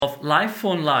of life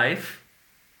for life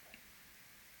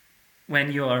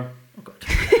when you're... Oh God.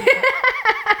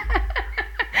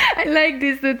 I like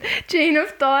this that chain of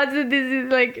thoughts that this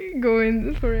is like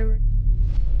going forever.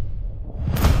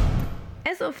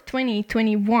 As of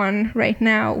 2021, right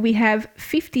now, we have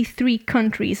 53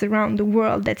 countries around the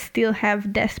world that still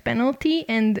have death penalty,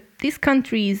 and these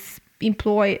countries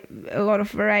employ a lot of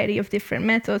variety of different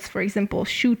methods, for example,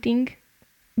 shooting,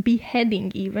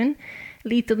 beheading even,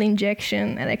 lethal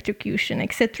injection, electrocution,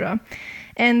 etc.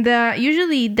 And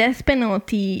usually death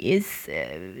penalty is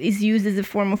used as a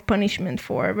form of punishment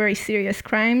for very serious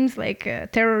crimes like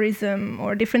terrorism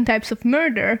or different types of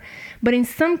murder. But in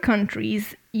some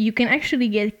countries, you can actually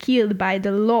get killed by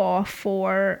the law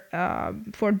for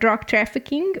drug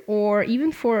trafficking or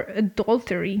even for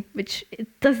adultery, which it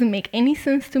doesn't make any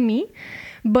sense to me.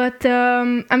 But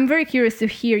I'm very curious to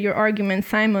hear your argument,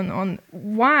 Simon, on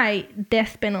why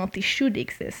death penalty should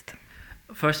exist.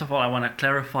 First of all, I want to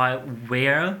clarify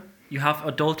where you have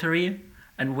adultery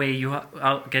and where you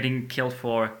are getting killed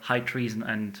for high treason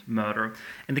and murder.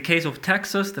 In the case of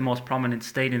Texas, the most prominent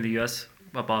state in the US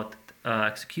about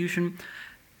execution,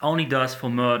 only does for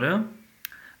murder,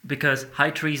 because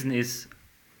high treason is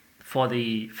for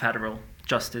the federal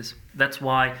justice. That's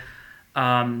why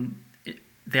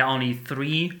there are only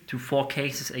 3 to 4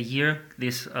 cases a year.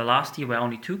 This last year were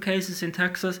only 2 cases in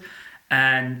Texas.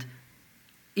 And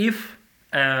if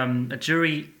a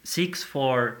jury seeks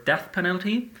for death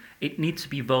penalty, it needs to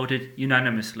be voted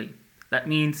unanimously. That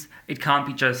means it can't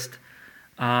be just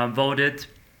voted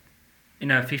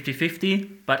in a 50-50,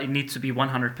 but it needs to be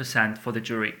 100% for the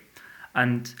jury.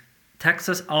 And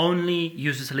Texas only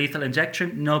uses lethal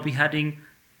injection, no beheading,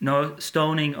 no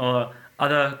stoning or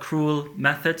other cruel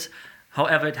methods.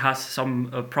 However, it has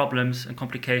some problems and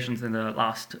complications in the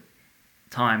last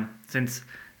time, since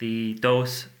the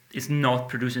dose is not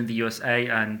produced in the USA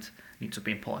and needs to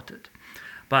be imported.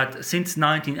 But since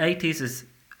 1980s, it's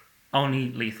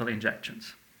only lethal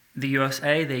injections. The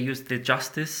USA, they use the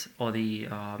justice or the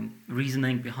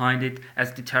reasoning behind it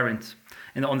as deterrent.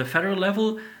 And on the federal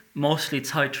level, mostly it's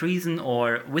high treason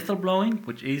or whistleblowing,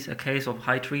 which is a case of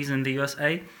high treason in the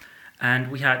USA. And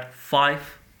we had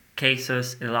 5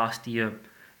 cases in the last year,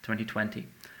 2020.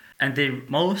 And the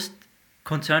most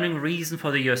concerning reason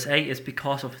for the USA is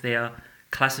because of their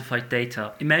classified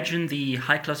data. Imagine the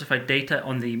high classified data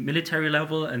on the military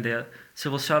level and the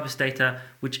civil service data,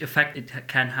 which effect it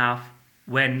can have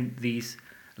when these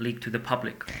leak to the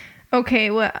public.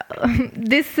 Okay, well,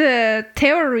 this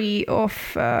theory of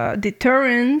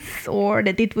deterrence, or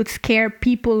that it would scare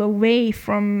people away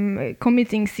from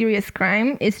committing serious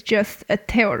crime, is just a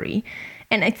theory.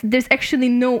 And there's actually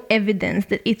no evidence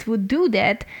that it would do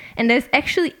that. And there's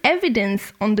actually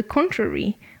evidence on the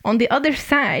contrary. On the other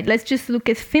side, let's just look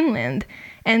at Finland.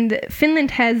 And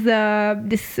Finland has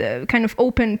this kind of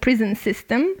open prison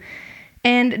system.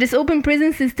 And this open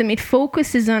prison system, it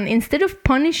focuses on, instead of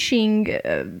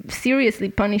seriously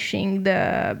punishing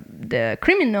the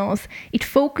criminals, it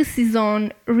focuses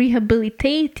on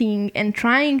rehabilitating and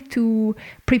trying to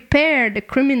prepare the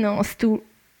criminals to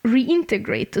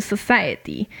reintegrate to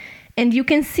society. And you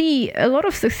can see a lot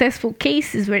of successful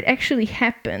cases where it actually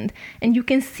happened. And you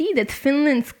can see that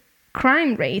Finland's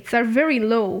crime rates are very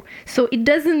low. So it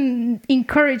doesn't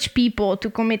encourage people to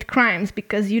commit crimes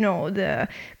because, the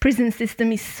prison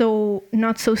system is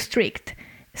not so strict.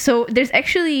 So there's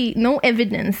actually no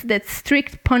evidence that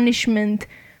strict punishment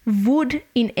would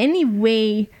in any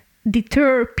way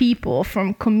deter people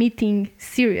from committing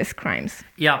serious crimes.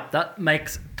 Yeah, that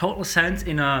makes total sense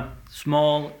in a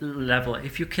small level.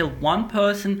 If you kill one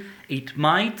person, it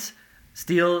might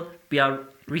still be a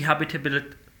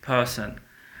rehabilitated person.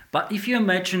 But if you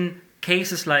imagine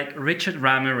cases like Richard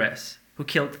Ramirez, who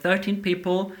killed 13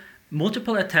 people,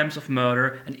 multiple attempts of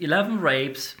murder, and 11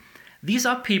 rapes, these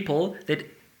are people that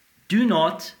do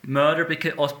not murder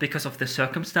because of the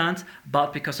circumstance,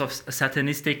 but because of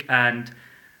satanistic and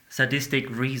sadistic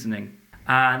reasoning.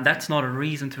 And that's not a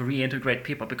reason to reintegrate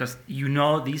people, because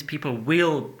these people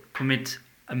will commit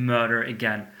a murder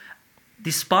again.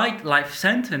 Despite life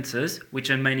sentences, which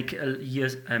in many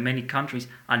countries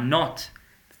are not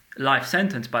life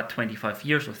sentence, but 25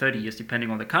 years or 30 years, depending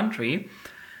on the country,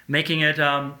 making it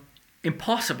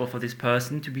impossible for this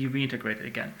person to be reintegrated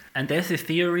again. And there's a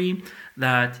theory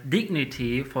that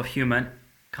dignity for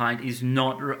humankind is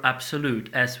not absolute,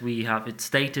 as we have it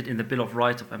stated in the Bill of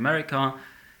Rights of America,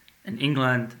 in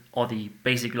England, or the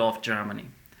Basic Law of Germany.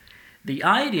 The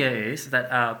idea is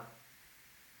that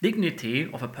dignity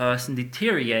of a person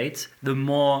deteriorates the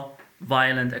more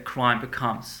violent a crime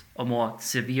becomes, or more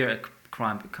severe a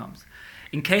crime becomes.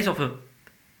 In case of a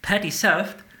petty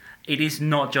theft, it is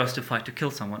not justified to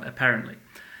kill someone, apparently.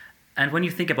 And when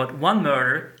you think about one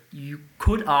murder, you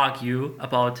could argue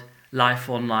about life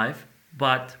on life,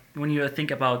 but when you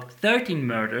think about 13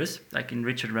 murders, like in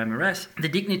Richard Ramirez, the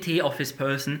dignity of his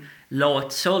person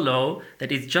lowered so low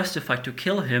that it's justified to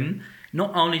kill him,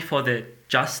 not only for the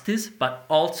justice, but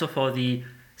also for the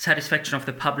satisfaction of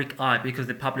the public eye, because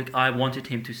the public eye wanted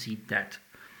him to see that.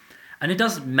 And it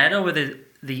doesn't matter whether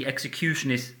the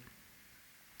execution is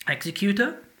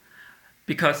executor,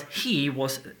 because he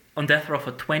was on death row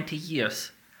for 20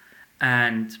 years.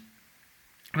 And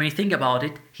when you think about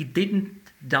it, he didn't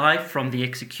die from the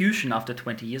execution after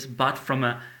 20 years, but from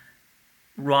a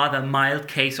rather mild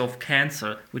case of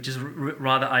cancer, which is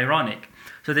rather ironic.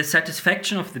 So the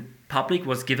satisfaction of the public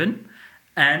was given,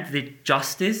 and the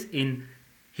justice in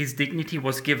his dignity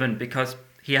was given, because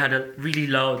he had a really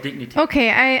low dignity.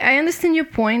 Okay, I understand your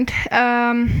point,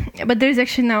 but there's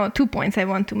actually now 2 points I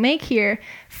want to make here.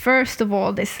 First of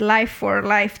all, this life for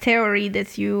life theory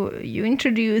that you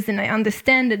introduced, and I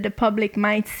understand that the public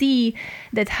might see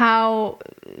that how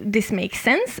this makes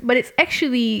sense, but it's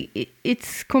actually,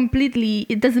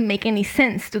 it doesn't make any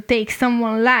sense to take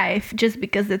someone's life just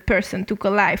because that person took a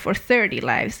life or 30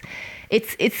 lives.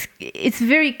 It's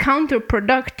very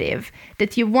counterproductive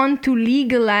that you want to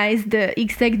legalize the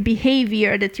exact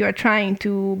behavior that you are trying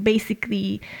to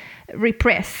basically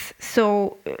repress.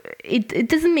 So it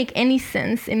doesn't make any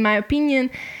sense, in my opinion.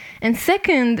 And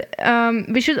second,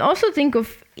 we should also think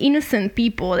of innocent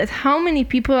people, that how many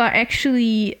people are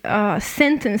actually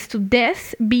sentenced to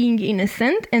death being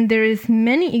innocent, and there is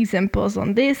many examples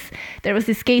on this. There was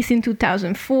this case in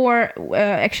 2004,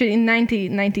 actually in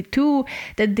 1992,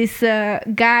 that this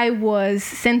guy was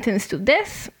sentenced to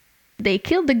death. They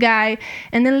killed the guy,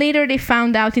 and then later they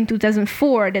found out in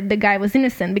 2004 that the guy was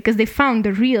innocent because they found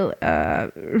the real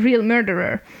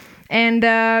murderer. And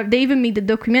they even made a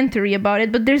documentary about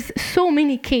it. But there's so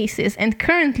many cases, and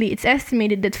currently it's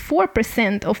estimated that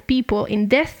 4% of people in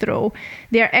death row,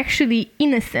 they are actually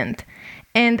innocent.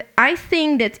 And I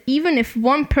think that even if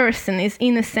one person is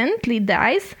innocently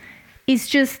dies, it's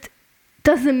just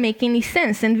doesn't make any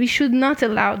sense, and we should not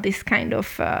allow this kind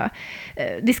of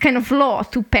law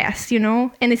to pass,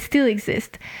 and it still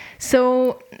exists.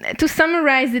 So to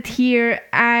summarize it here,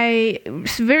 I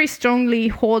very strongly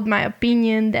hold my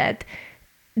opinion that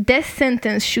death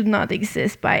sentence should not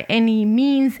exist by any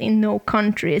means in no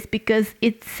countries, because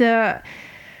it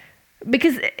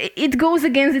goes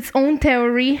against its own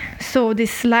theory. So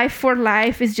this life for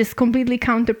life is just completely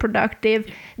counterproductive.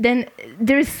 Then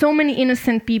there is so many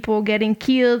innocent people getting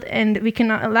killed, and we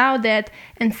cannot allow that.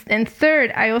 And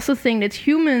third, I also think that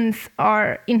humans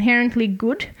are inherently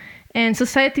good, and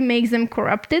society makes them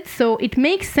corrupted. So it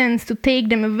makes sense to take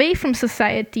them away from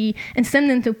society and send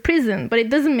them to prison, but it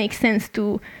doesn't make sense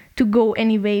to go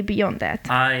any way beyond that.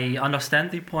 I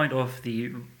understand the point of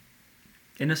the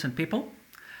innocent people.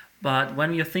 But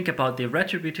when you think about the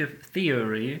retributive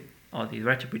theory, or the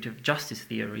retributive justice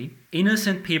theory,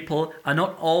 innocent people are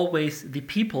not always the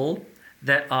people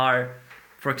that are,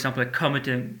 for example,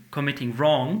 committing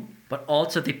wrong, but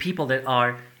also the people that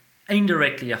are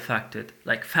indirectly affected,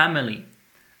 like family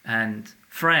and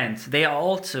friends. They are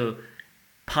also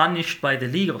punished by the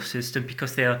legal system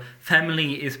because their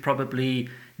family is probably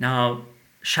now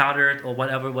shattered, or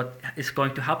whatever what is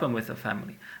going to happen with the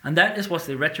family. And that is what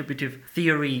the retributive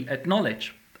theory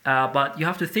acknowledge. But you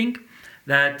have to think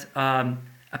that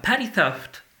a petty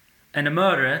theft and a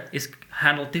murder is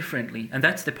handled differently. And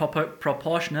that's the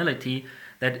proportionality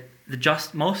that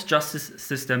most justice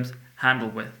systems handle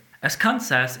with. As Kant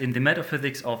says in the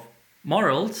Metaphysics of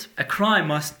Morals, a crime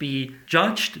must be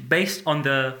judged based on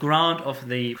the ground of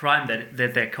the crime that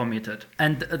they committed.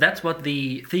 And that's what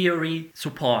the theory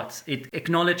supports. It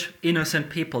acknowledges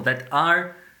innocent people that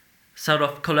are sort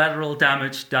of collateral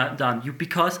damage done.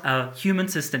 Because a human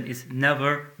system is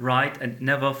never right and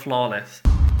never flawless.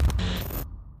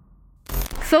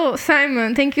 So,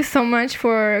 Simon, thank you so much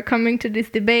for coming to this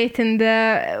debate. And,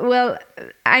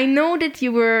 I know that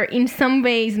you were in some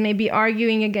ways maybe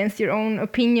arguing against your own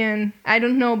opinion. I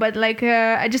don't know, but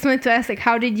I just wanted to ask,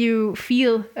 how did you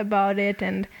feel about it,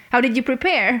 and how did you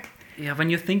prepare? Yeah, when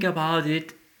you think about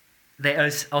it, there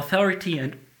is authority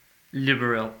and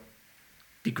liberal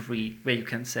degree, where you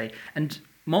can say. And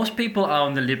most people are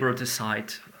on the liberal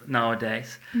side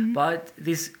nowadays. Mm-hmm. But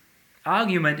this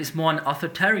argument is more an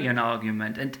authoritarian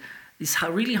argument, and it's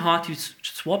really hard to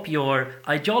swap your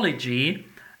ideology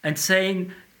and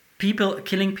saying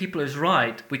killing people is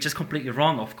right, which is completely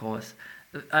wrong, of course.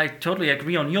 I totally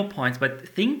agree on your points, but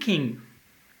thinking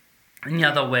in the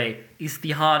other way is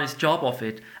the hardest job of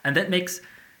it, and that makes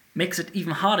makes it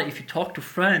even harder if you talk to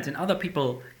friends and other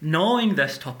people knowing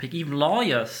this topic, even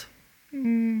lawyers.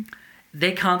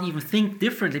 They can't even think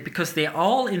differently because they're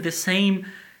all in the same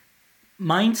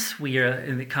mind sphere,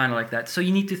 in the kind of like that. So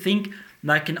you need to think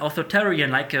like an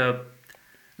authoritarian, like a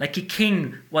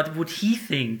king. What would he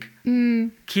think?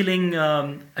 Killing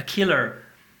a killer.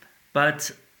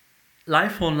 But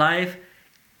life on life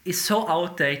is so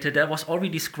outdated. That was already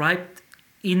described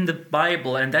in the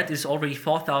Bible, and that is already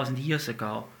 4,000 years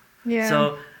ago. Yeah.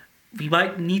 So we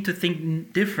might need to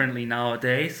think differently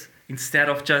nowadays instead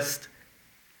of just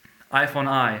eye for an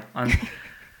eye. And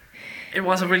it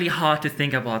was really hard to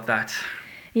think about that.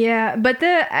 Yeah, but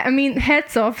I mean,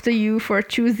 hats off to you for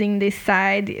choosing this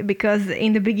side, because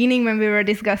in the beginning when we were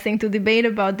discussing to debate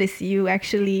about this, you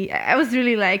actually, I was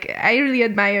really like, I really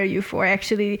admire you for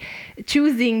actually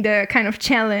choosing the kind of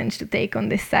challenge to take on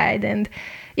this side. And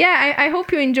yeah, I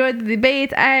hope you enjoyed the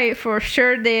debate. I for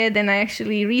sure did, and I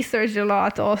actually researched a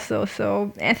lot also.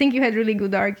 So I think you had really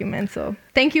good arguments. So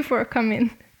thank you for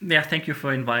coming. Yeah, thank you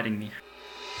for inviting me.